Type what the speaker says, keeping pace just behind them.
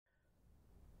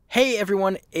Hey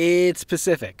everyone, it's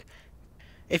Pacific.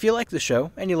 If you like the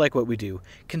show and you like what we do,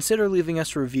 consider leaving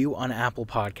us a review on Apple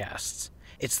Podcasts.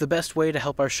 It's the best way to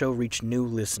help our show reach new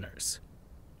listeners.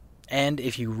 And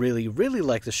if you really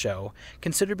like the show,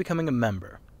 consider becoming a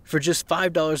member. For just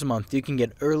 $5 a month, you can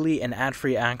get early and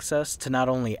ad-free access to not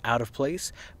only Out of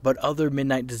Place, but other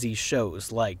Midnight Disease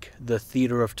shows like The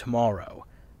Theater of Tomorrow,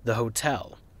 The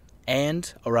Hotel,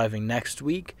 and, arriving next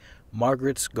week,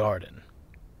 Margaret's Garden.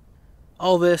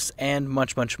 All this and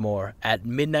much more at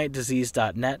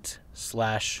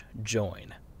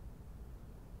midnightdisease.net/join.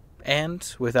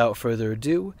 And without further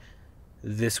ado,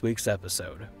 this week's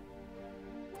episode.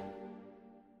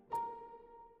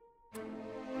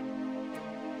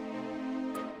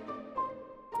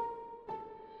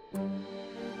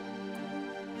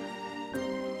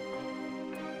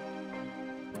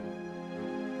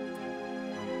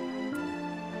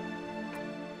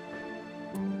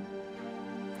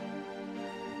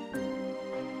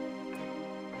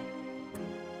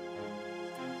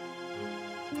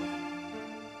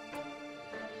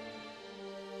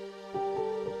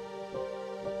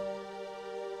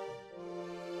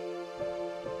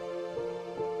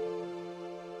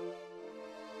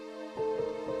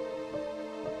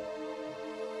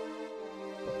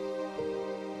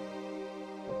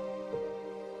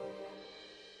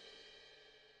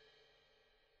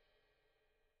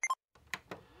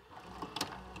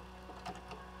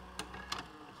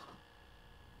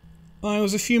 I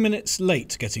was a few minutes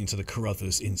late getting to the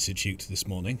Carruthers Institute this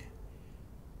morning.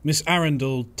 Miss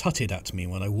Arundel tutted at me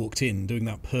when I walked in, doing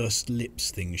that pursed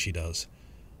lips thing she does.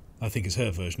 I think it's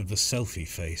her version of the selfie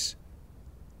face.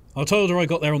 I told her I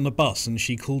got there on the bus and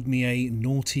she called me a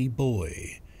naughty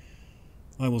boy.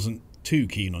 I wasn't too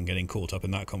keen on getting caught up in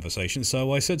that conversation,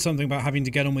 so I said something about having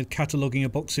to get on with cataloguing a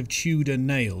box of Tudor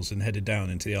nails and headed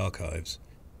down into the archives.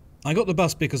 I got the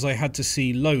bus because I had to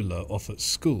see Lola off at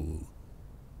school.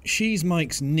 She's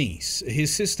Mike's niece.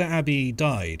 His sister Abby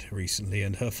died recently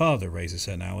and her father raises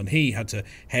her now, and he had to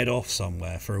head off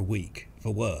somewhere for a week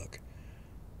for work.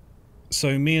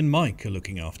 So me and Mike are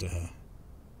looking after her.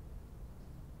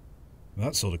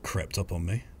 That sort of crept up on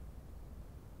me.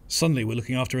 Suddenly we're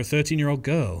looking after a 13-year-old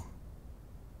girl.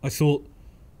 I thought,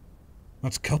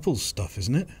 that's couples stuff,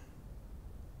 isn't it?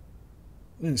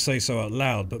 I didn't say so out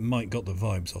loud, but Mike got the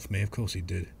vibes off me. Of course he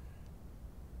did.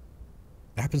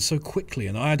 It happened so quickly,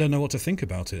 and I don't know what to think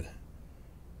about it.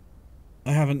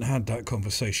 I haven't had that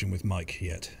conversation with Mike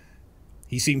yet.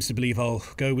 He seems to believe I'll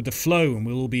go with the flow and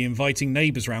we'll all be inviting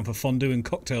neighbours round for fondue and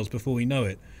cocktails before we know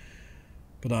it.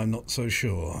 But I'm not so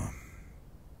sure.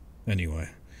 Anyway,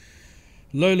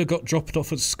 Lola got dropped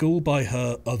off at school by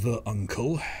her other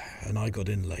uncle, and I got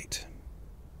in late.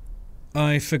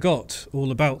 I forgot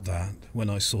all about that when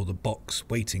I saw the box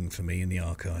waiting for me in the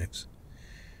archives.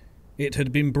 It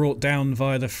had been brought down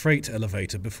via the freight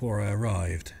elevator before I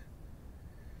arrived.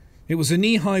 It was a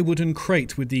knee-high wooden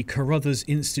crate with the Carruthers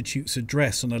Institute's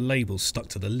address on a label stuck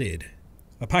to the lid.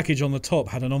 A package on the top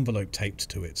had an envelope taped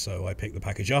to it, so I picked the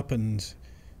package up and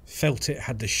felt it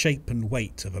had the shape and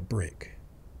weight of a brick.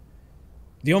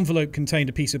 The envelope contained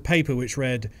a piece of paper which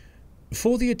read,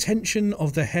 "For the attention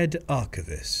of the head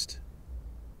archivist."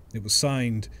 It was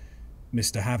signed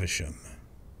Mr. Havisham.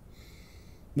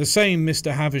 The same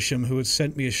Mr. Havisham who had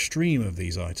sent me a stream of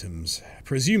these items,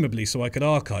 presumably so I could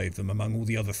archive them among all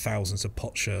the other thousands of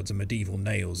potsherds and medieval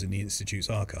nails in the Institute's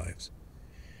archives.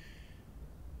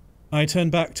 I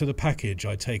turned back to the package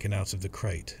I'd taken out of the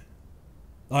crate.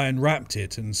 I unwrapped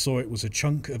it and saw it was a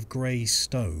chunk of grey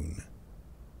stone.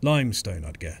 Limestone,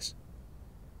 I'd guess.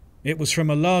 It was from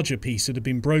a larger piece that had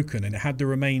been broken and it had the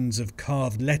remains of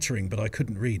carved lettering, but I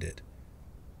couldn't read it.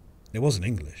 It wasn't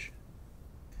English.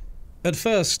 At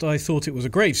first I thought it was a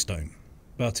gravestone,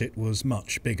 but it was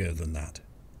much bigger than that.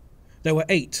 There were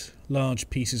 8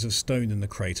 large pieces of stone in the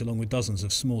crate, along with dozens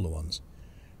of smaller ones.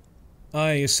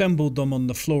 I assembled them on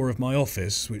the floor of my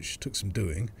office, which took some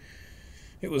doing.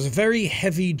 It was a very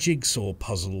heavy jigsaw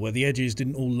puzzle where the edges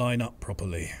didn't all line up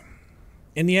properly.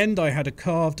 In the end I had a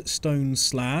carved stone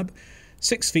slab,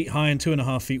 6 feet high and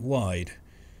 2.5 feet wide.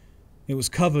 It was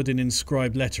covered in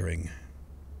inscribed lettering.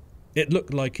 It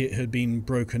looked like it had been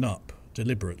broken up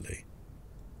deliberately.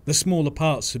 The smaller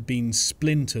parts had been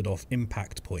splintered off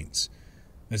impact points,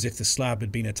 as if the slab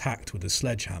had been attacked with a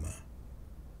sledgehammer.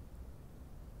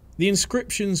 The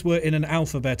inscriptions were in an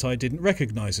alphabet I didn't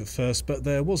recognise at first, but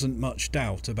there wasn't much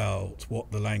doubt about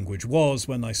what the language was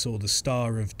when I saw the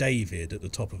Star of David at the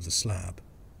top of the slab.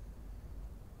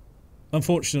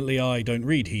 Unfortunately, I don't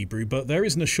read Hebrew, but there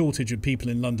isn't a shortage of people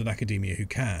in London academia who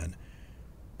can.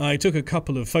 I took a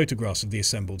couple of photographs of the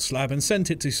assembled slab and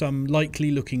sent it to some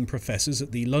likely-looking professors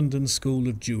at the London School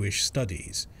of Jewish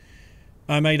Studies.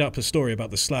 I made up a story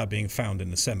about the slab being found in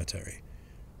the cemetery.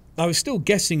 I was still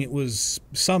guessing it was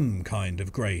some kind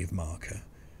of grave marker,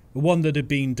 one that had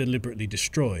been deliberately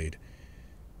destroyed.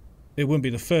 It wouldn't be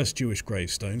the first Jewish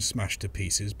gravestone smashed to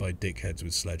pieces by dickheads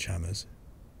with sledgehammers.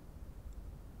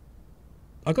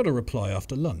 I got a reply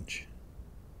after lunch.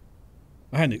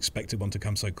 I hadn't expected one to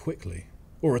come so quickly,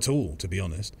 or at all, to be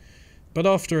honest, but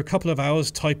after a couple of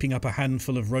hours typing up a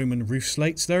handful of Roman roof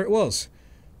slates, there it was,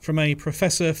 from a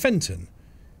Professor Fenton,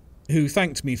 who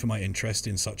thanked me for my interest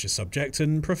in such a subject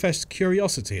and professed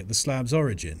curiosity at the slab's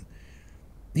origin.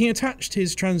 He attached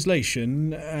his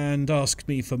translation and asked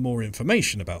me for more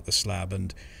information about the slab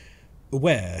and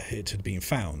where it had been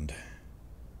found.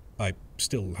 I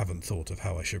still haven't thought of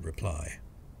how I should reply.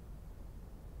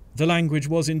 The language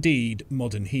was indeed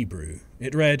modern Hebrew.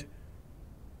 It read,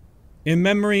 "In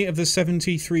memory of the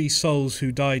 73 souls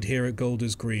who died here at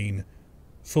Golders Green,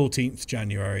 14th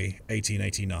January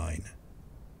 1889.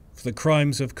 For the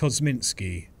crimes of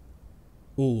Kosminski,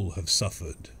 all have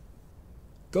suffered."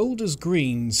 Golders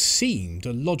Green seemed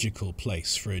a logical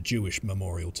place for a Jewish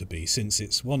memorial to be, since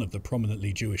it's one of the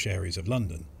prominently Jewish areas of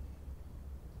London.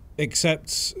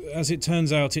 Except, as it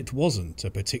turns out, it wasn't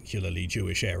a particularly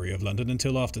Jewish area of London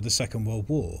until after the Second World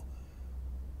War.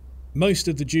 Most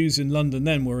of the Jews in London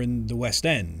then were in the West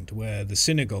End, where the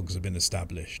synagogues had been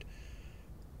established,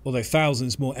 although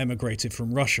thousands more emigrated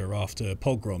from Russia after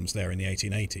pogroms there in the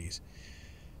 1880s.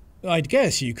 I'd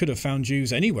guess you could have found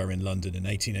Jews anywhere in London in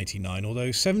 1889,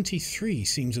 although 73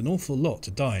 seems an awful lot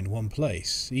to die in one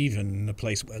place, even in a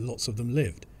place where lots of them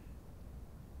lived.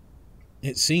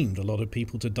 It seemed a lot of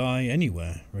people to die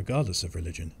anywhere, regardless of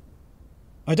religion.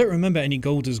 I don't remember any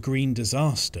Golders Green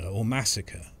disaster or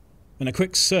massacre, and a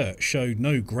quick search showed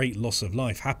no great loss of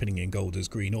life happening in Golders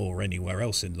Green or anywhere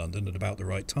else in London at about the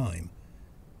right time.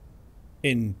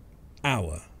 In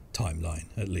our timeline,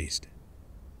 at least.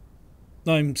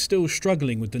 I'm still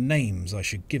struggling with the names I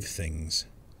should give things.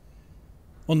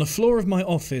 On the floor of my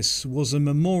office was a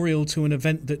memorial to an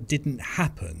event that didn't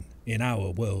happen in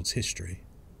our world's history.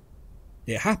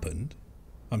 It happened,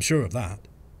 I'm sure of that.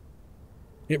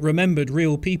 It remembered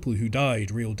real people who died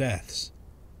real deaths.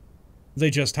 They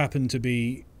just happened to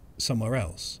be somewhere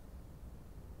else.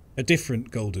 A different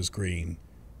Golders Green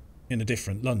in a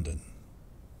different London.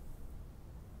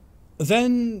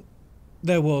 Then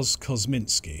there was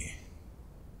Kosminski.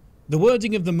 The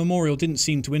wording of the memorial didn't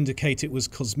seem to indicate it was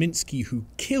Kosminski who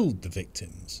killed the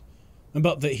victims,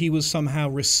 but that he was somehow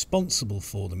responsible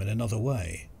for them in another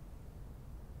way.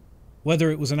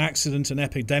 Whether it was an accident, an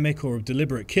epidemic, or a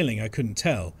deliberate killing, I couldn't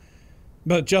tell.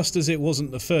 But just as it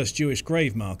wasn't the first Jewish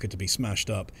grave marker to be smashed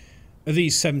up,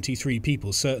 these 73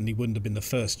 people certainly wouldn't have been the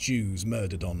first Jews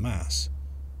murdered en masse.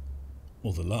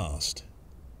 Or the last.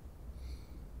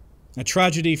 A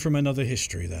tragedy from another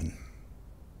history, then.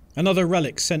 Another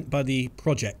relic sent by the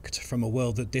Project from a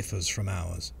world that differs from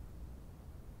ours.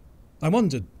 I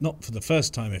wondered, not for the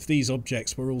first time, if these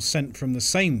objects were all sent from the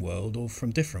same world or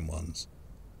from different ones.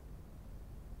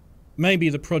 Maybe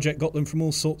the Project got them from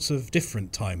all sorts of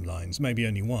different timelines, maybe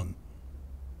only one.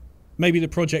 Maybe the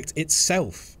Project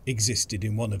itself existed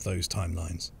in one of those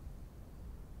timelines.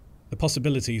 The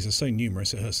possibilities are so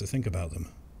numerous it hurts to think about them.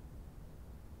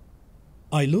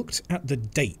 I looked at the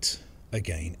date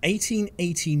again.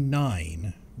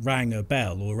 1889 rang a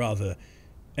bell, or rather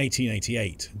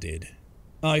 1888 did.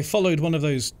 I followed one of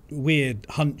those weird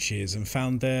hunches and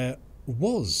found there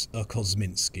was a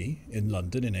Kosminski in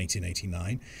London in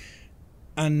 1889,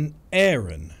 an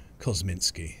Aaron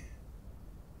Kosminski.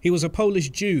 He was a Polish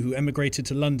Jew who emigrated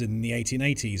to London in the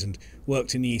 1880s and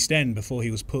worked in the East End before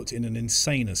he was put in an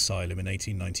insane asylum in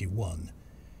 1891.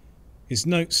 His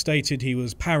notes stated he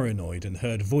was paranoid and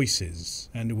heard voices,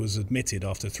 and was admitted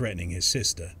after threatening his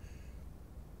sister.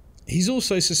 He's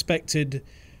also suspected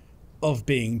of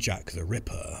being Jack the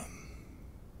Ripper.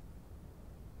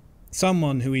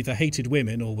 Someone who either hated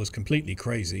women or was completely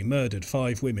crazy murdered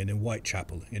 5 women in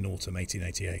Whitechapel in autumn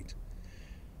 1888.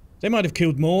 They might have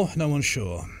killed more, no one's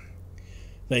sure.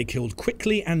 They killed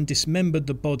quickly and dismembered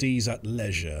the bodies at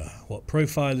leisure, what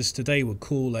profilers today would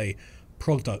call a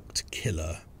product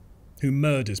killer, who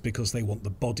murders because they want the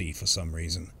body for some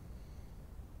reason.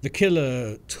 The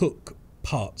killer took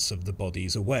parts of the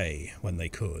bodies away when they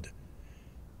could.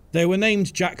 They were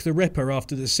named Jack the Ripper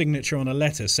after the signature on a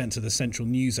letter sent to the Central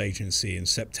News Agency in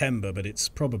September, but it's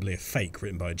probably a fake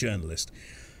written by a journalist.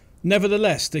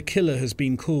 Nevertheless, the killer has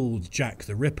been called Jack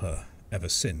the Ripper ever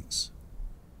since.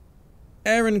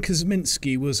 Aaron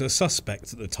Kosminski was a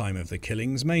suspect at the time of the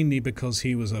killings, mainly because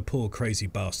he was a poor crazy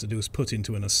bastard who was put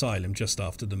into an asylum just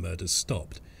after the murders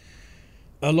stopped.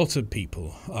 A lot of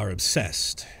people are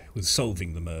obsessed with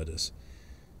solving the murders,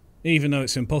 even though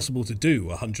it's impossible to do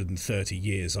 130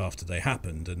 years after they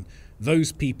happened, and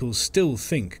those people still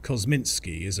think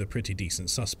Kosminski is a pretty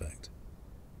decent suspect.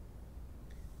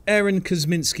 Aaron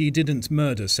Kosminski didn't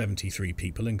murder 73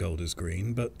 people in Golders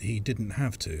Green, but he didn't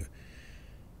have to.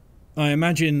 I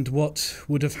imagined what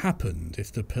would have happened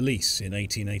if the police in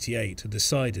 1888 had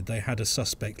decided they had a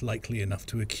suspect likely enough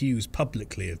to accuse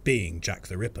publicly of being Jack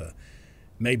the Ripper,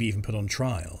 maybe even put on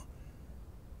trial.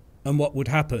 And what would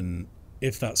happen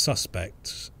if that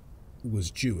suspect was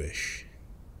Jewish.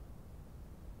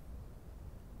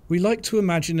 We like to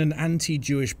imagine an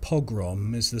anti-Jewish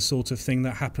pogrom as the sort of thing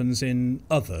that happens in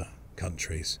other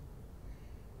countries.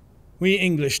 We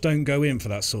English don't go in for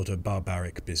that sort of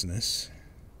barbaric business.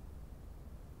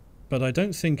 But I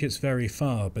don't think it's very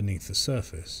far beneath the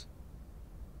surface.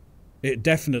 It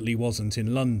definitely wasn't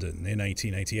in London in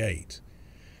 1888,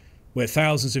 where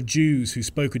thousands of Jews who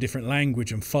spoke a different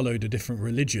language and followed a different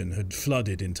religion had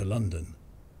flooded into London.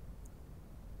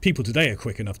 People today are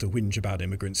quick enough to whinge about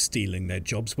immigrants stealing their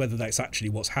jobs, whether that's actually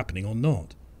what's happening or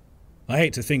not. I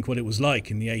hate to think what it was like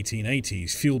in the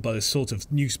 1880s, fueled by the sort of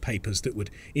newspapers that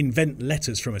would invent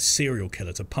letters from a serial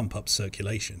killer to pump up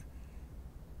circulation.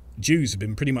 Jews had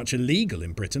been pretty much illegal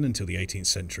in Britain until the 18th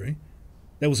century.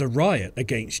 There was a riot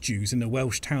against Jews in the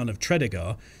Welsh town of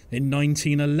Tredegar in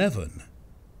 1911.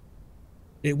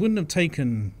 It wouldn't have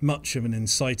taken much of an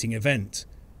inciting event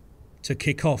to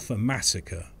kick off a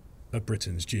massacre of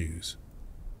Britain's Jews.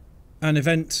 An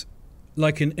event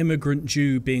like an immigrant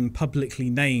Jew being publicly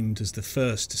named as the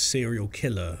first serial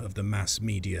killer of the mass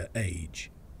media age.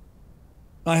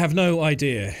 I have no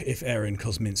idea if Aaron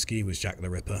Kosminski was Jack the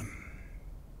Ripper.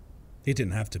 He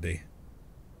didn't have to be.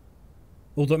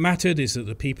 All that mattered is that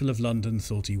the people of London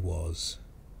thought he was.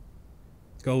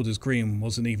 Golders Green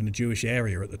wasn't even a Jewish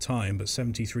area at the time, but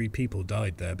 73 people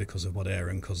died there because of what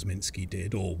Aaron Kosminski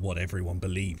did, or what everyone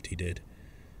believed he did.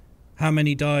 How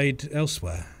many died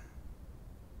elsewhere?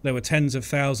 There were tens of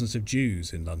thousands of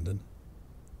Jews in London.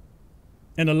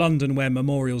 In a London where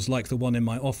memorials like the one in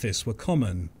my office were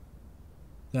common,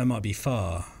 there might be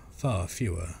far, far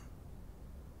fewer.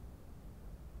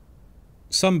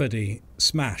 Somebody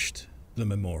smashed the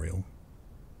memorial.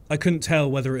 I couldn't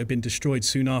tell whether it had been destroyed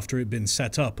soon after it had been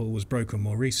set up or was broken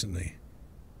more recently.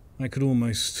 I could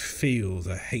almost feel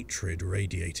the hatred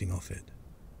radiating off it.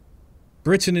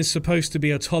 Britain is supposed to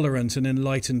be a tolerant and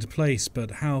enlightened place,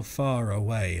 but how far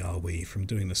away are we from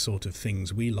doing the sort of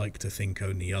things we like to think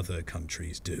only other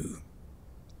countries do?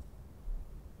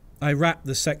 I wrapped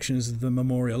the sections of the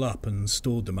memorial up and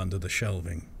stored them under the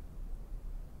shelving.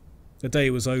 The day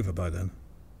was over by then.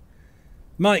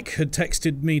 Mike had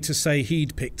texted me to say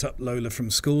he'd picked up Lola from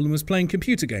school and was playing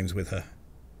computer games with her.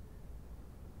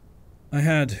 I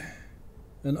had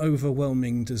an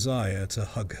overwhelming desire to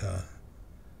hug her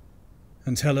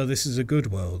and tell her this is a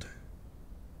good world,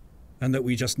 and that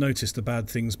we just notice the bad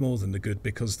things more than the good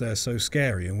because they're so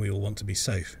scary and we all want to be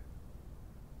safe.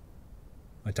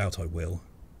 I doubt I will.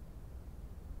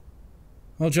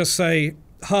 I'll just say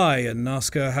hi and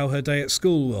ask her how her day at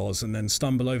school was, and then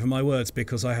stumble over my words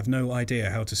because I have no idea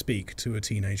how to speak to a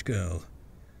teenage girl.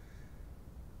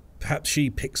 Perhaps she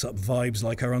picks up vibes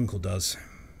like her uncle does.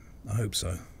 I hope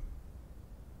so.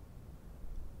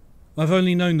 I've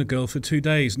only known the girl for 2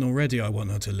 days, and already I want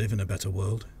her to live in a better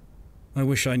world. I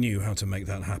wish I knew how to make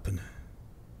that happen.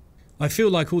 I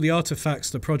feel like all the artifacts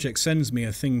the project sends me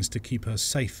are things to keep her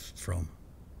safe from.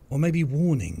 Or maybe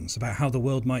warnings about how the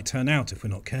world might turn out if we're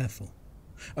not careful.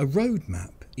 A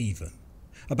roadmap, even,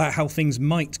 about how things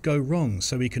might go wrong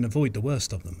so we can avoid the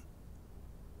worst of them.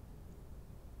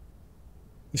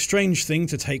 A strange thing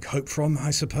to take hope from,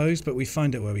 I suppose, but we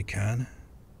find it where we can.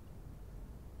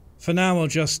 For now, I'll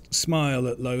just smile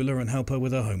at Lola and help her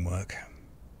with her homework.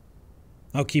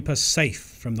 I'll keep her safe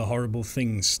from the horrible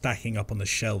things stacking up on the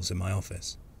shelves in my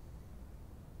office.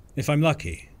 If I'm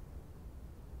lucky,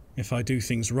 if I do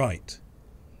things right,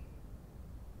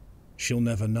 she'll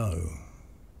never know.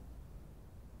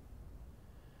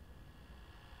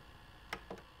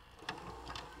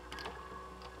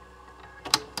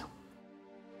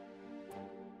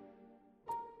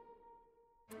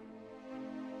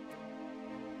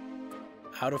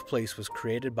 Out of Place was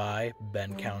created by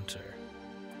Ben Counter.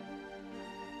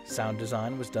 Sound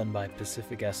design was done by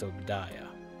Pacific S. Obadiah.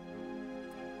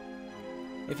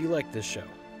 If you like this show,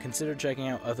 consider checking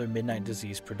out other Midnight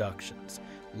Disease productions,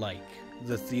 like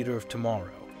The Theater of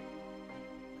Tomorrow,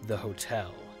 The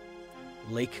Hotel,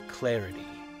 Lake Clarity,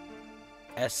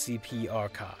 SCP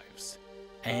Archives,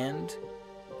 and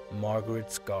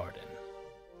Margaret's Garden.